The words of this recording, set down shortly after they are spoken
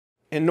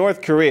In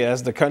North Korea,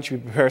 as the country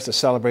prepares to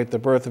celebrate the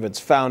birth of its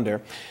founder,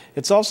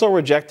 it's also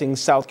rejecting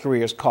South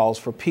Korea's calls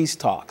for peace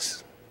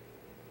talks.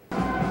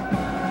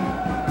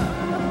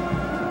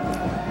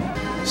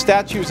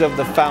 Statues of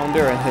the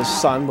founder and his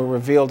son were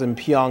revealed in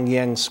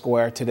Pyongyang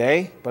Square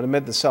today, but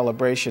amid the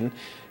celebration,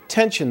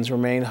 tensions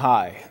remain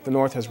high. The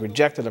North has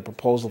rejected a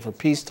proposal for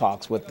peace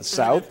talks with the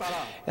South,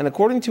 and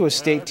according to a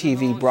state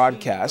TV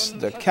broadcast,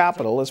 the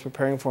capital is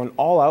preparing for an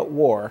all-out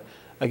war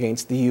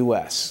against the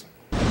U.S.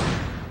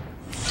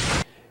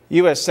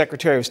 U.S.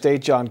 Secretary of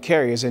State John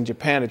Kerry is in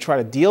Japan to try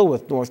to deal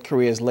with North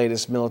Korea's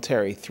latest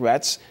military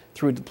threats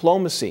through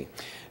diplomacy.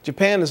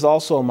 Japan is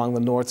also among the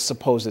North's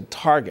supposed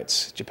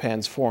targets.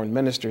 Japan's foreign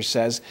minister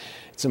says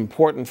it's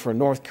important for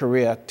North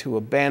Korea to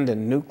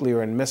abandon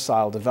nuclear and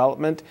missile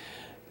development.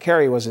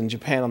 Kerry was in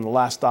Japan on the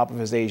last stop of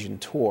his Asian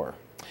tour.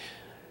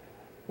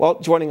 Well,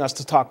 joining us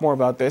to talk more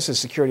about this is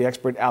security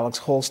expert Alex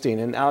Holstein.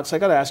 And Alex, I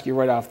got to ask you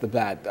right off the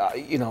bat,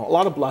 a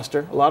lot of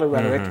bluster, a lot of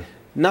rhetoric.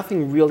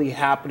 Nothing really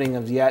happening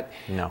as yet.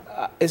 No.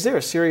 Is there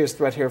a serious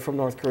threat here from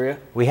North Korea?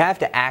 We have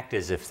to act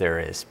as if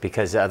there is,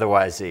 because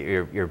otherwise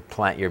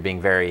you're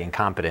being very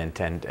incompetent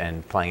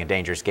and playing a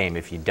dangerous game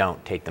if you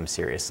don't take them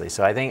seriously.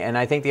 So I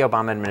think the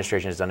Obama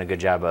administration has done a good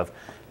job of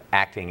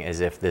acting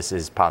as if this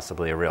is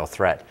possibly a real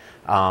threat.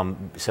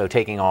 So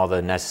taking all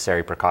the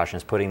necessary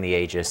precautions, putting the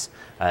Aegis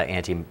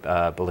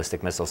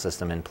anti-ballistic missile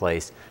system in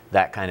place,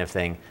 that kind of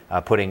thing,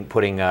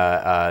 putting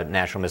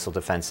national missile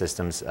defense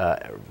systems,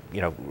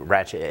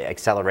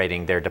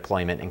 accelerating their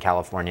deployment in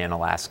California and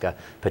Alaska,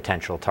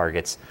 potential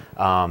targets.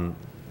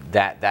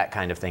 That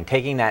kind of thing.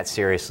 Taking that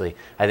seriously,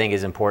 I think,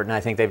 is important. I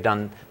think they've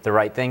done the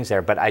right things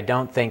there, but I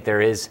don't think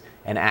there is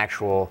an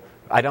actual.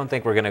 I don't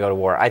think we're going to go to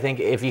war. I think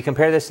if you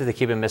compare this to the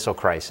Cuban Missile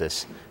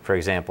Crisis, for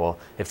example,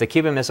 if the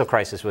Cuban Missile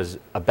Crisis was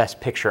a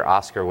Best Picture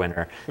Oscar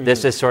winner,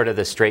 this is sort of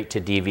the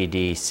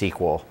straight-to-DVD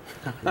sequel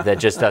that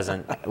just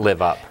doesn't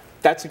live up.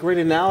 That's a great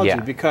analogy,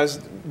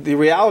 because the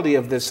reality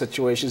of this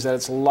situation is that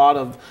it's a lot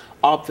of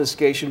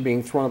obfuscation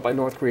being thrown up by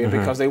North Korea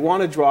because they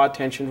want to draw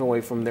attention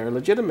away from their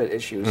legitimate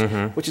issues,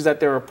 which is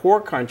that they're a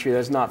poor country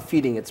that's not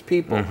feeding its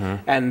people,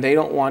 and they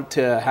don't want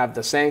to have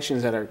the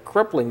sanctions that are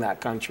crippling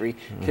that country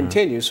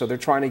continue, so they're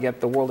trying to get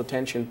the world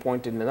attention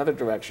pointed in another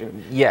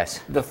direction.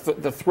 Yes. The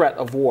threat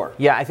of war.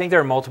 Yeah, I think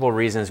there are multiple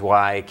reasons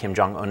why Kim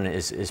Jong-un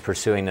is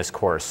pursuing this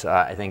course.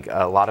 I think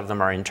a lot of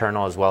them are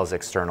internal as well as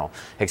external.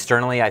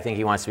 Externally, I think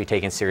he wants to be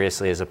taken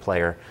seriously as a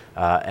player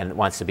and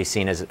wants to be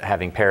seen as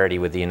having parity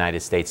with the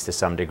United States to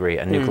some degree,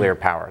 a nuclear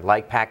power,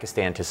 like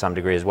Pakistan to some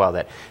degree as well,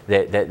 that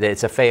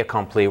it's a fait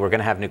accompli. We're going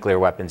to have nuclear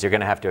weapons. You're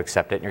going to have to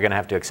accept it, and you're going to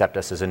have to accept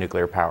us as a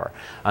nuclear power.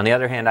 On the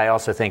other hand, I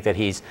also think that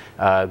he's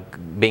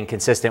being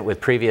consistent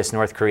with previous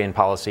North Korean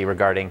policy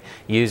regarding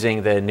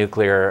using the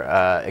nuclear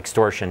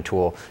extortion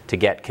tool to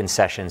get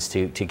concessions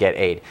to get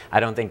aid. I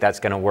don't think that's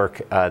going to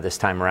work this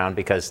time around,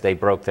 because they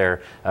broke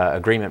their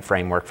agreement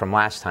framework from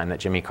last time that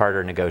Jimmy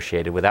Carter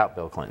negotiated without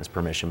Bill Clinton's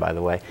permission, by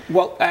the way.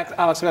 Well, Alex,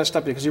 I got to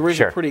stop you because you raised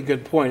a pretty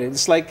good point.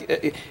 It's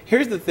like,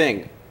 here's the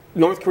thing: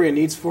 North Korea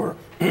needs for,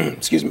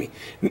 excuse me,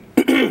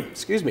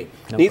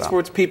 needs for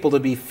its people to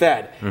be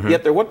fed.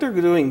 Yet what they're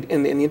doing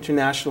in the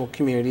international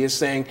community is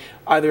saying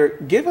either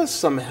give us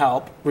some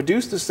help,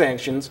 reduce the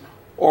sanctions,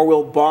 or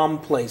we'll bomb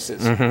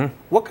places.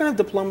 What kind of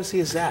diplomacy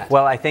is that?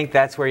 Well, I think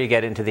that's where you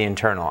get into the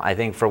internal. I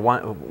think for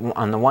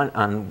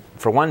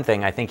one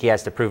thing, I think he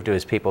has to prove to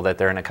his people that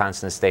they're in a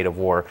constant state of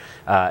war,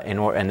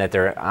 and that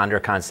they're under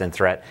constant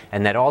threat,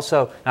 and that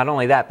also, not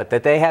only that, but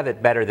that they have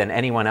it better than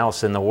anyone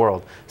else in the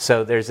world.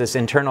 So there's this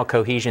internal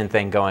cohesion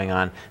thing going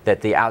on,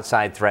 that the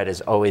outside threat is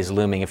always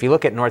looming. If you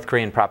look at North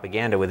Korean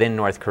propaganda within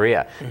North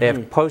Korea, they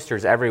have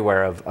posters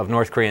everywhere of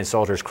North Korean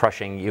soldiers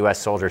crushing U.S.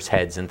 soldiers'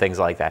 heads and things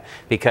like that,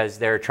 because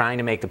they're trying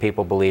to make the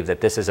people believe that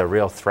this is a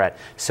real threat.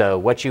 So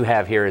what you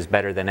have here is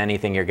better than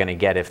anything you're going to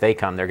get. If they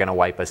come, they're going to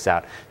wipe us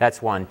out.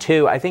 That's one.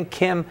 Two, I think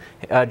Kim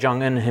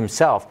Jong-un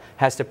himself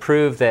has to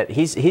prove that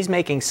he's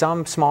making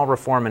some small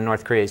reform in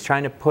North Korea. He's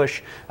trying to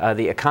push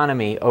the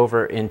economy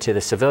over into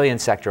the civilian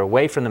sector,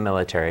 away from the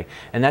military,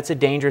 and that's a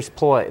dangerous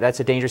ploy. That's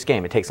a dangerous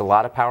game. It takes a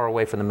lot of power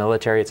away from the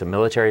military. It's a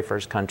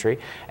military-first country,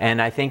 and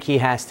I think he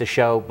has to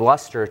show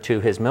bluster to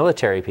his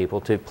military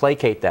people to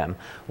placate them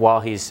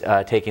while he's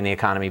taking the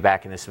economy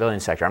back in the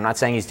civilian sector. I'm not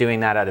saying he's doing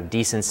that out of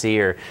decency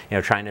or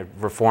trying to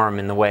reform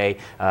in the way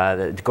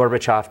that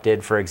Gorbachev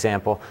did, for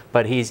example,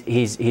 but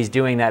he's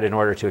doing that in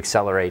order to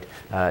accelerate,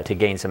 to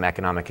gain some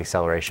economic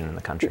acceleration in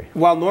the country.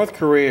 While North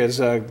Korea is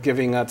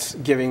giving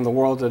the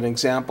world an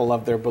example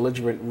of their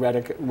belligerent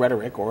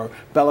rhetoric, or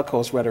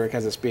bellicose rhetoric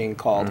as it's being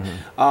called,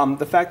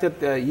 the fact that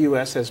the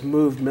U.S. has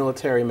moved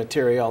military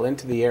material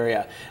into the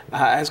area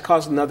has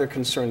caused another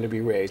concern to be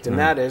raised, and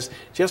that is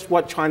just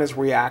what China's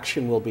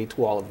reaction will be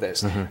to all of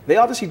this. They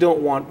obviously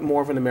don't want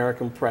more of an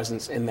American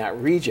presence in that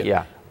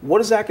region. What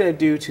is that going to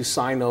do to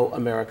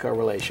Sino-America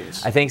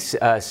relations? I think,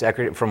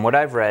 from what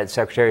I've read,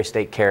 Secretary of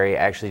State Kerry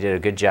actually did a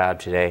good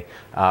job today,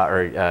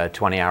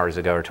 20 hours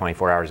ago or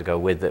 24 hours ago,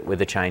 with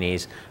the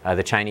Chinese.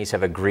 The Chinese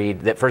have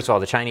agreed that, first of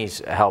all, the Chinese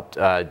helped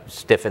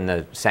stiffen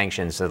the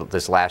sanctions,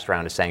 this last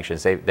round of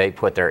sanctions. They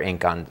put their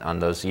ink on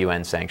those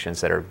UN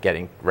sanctions that are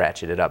getting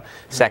ratcheted up.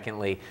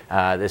 Secondly,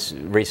 this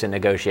recent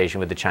negotiation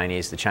with the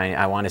Chinese,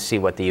 I want to see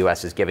what the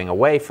U.S. is giving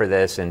away for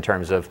this in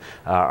terms of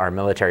our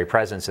military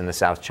presence in the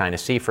South China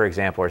Sea, for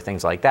example, or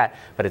things like that.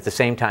 But at the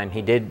same time,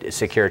 he did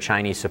secure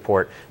Chinese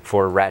support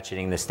for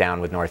ratcheting this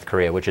down with North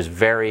Korea, which is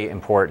very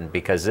important,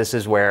 because this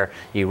is where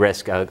you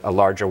risk a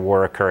larger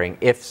war occurring.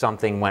 If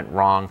something went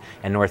wrong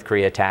and North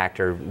Korea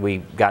attacked, or we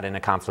got in a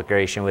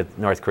conflagration with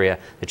North Korea,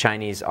 the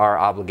Chinese are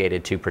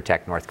obligated to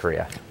protect North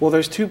Korea. Well,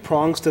 there's two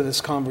prongs to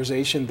this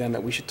conversation then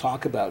that we should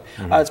talk about.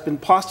 It's been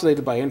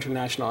postulated by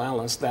international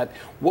analysts that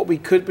what we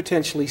could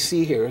potentially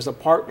see here is a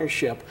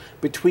partnership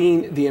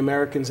between the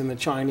Americans and the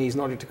Chinese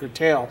in order to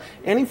curtail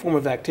any form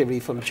of activity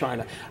from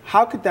China.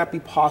 How could that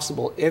be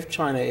possible if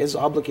China is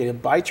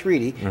obligated by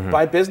treaty,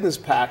 by business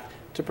pact,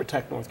 to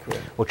protect North Korea?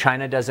 Well,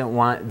 China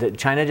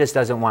just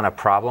doesn't want a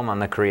problem on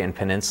the Korean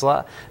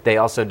Peninsula. They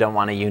also don't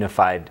want a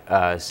unified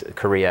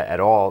Korea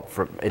at all,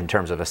 in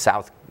terms of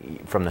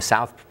from the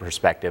South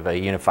perspective, a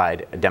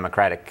unified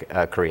democratic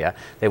Korea.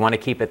 They want to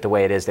keep it the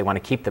way it is. They want to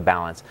keep the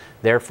balance.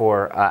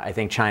 Therefore, I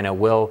think China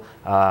will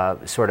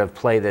sort of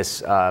play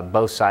this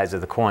both sides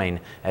of the coin,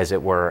 as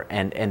it were,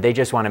 and they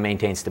just want to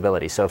maintain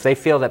stability. So if they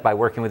feel that by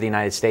working with the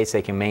United States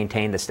they can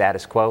maintain the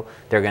status quo,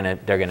 they're going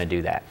to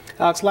do that.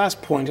 Alex,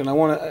 last point, and I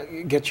want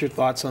to get your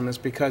thoughts on this,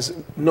 because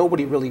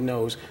nobody really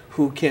knows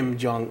who Kim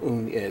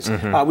Jong-un is.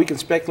 We can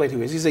speculate who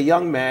he is. He's a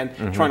young man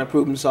trying to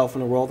prove himself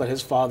in a role that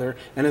his father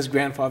and his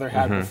grandfather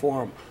had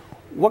before him.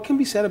 What can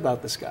be said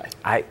about this guy?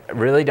 I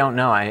really don't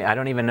know. I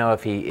don't even know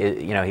if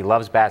he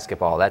loves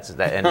basketball.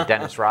 And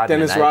Dennis Rodman.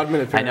 Dennis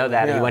Rodman. I know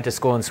that. Yeah. He went to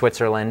school in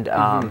Switzerland.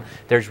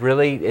 It's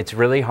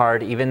really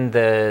hard. Even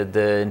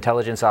the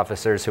intelligence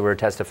officers who were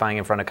testifying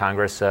in front of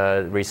Congress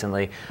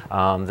recently,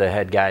 the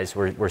head guys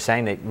were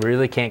saying they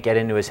really can't get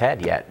into his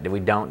head yet. We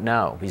don't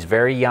know. He's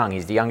very young.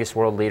 He's the youngest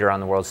world leader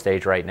on the world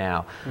stage right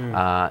now.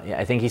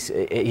 I think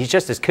he's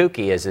just as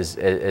kooky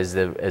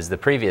as the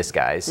previous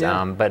guys.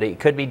 But it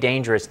could be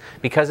dangerous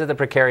because of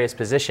the precarious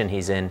position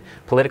he's in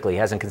politically. He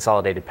hasn't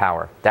consolidated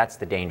power. That's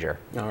the danger.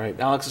 All right,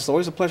 Alex, it's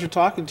always a pleasure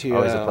talking to you.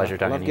 Always a pleasure talking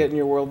to you. I love getting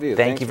your worldview.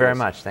 Thank you very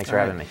much. Thanks for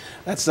having me.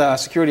 That's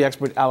security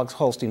expert Alex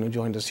Holstein, who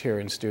joined us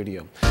here in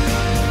studio.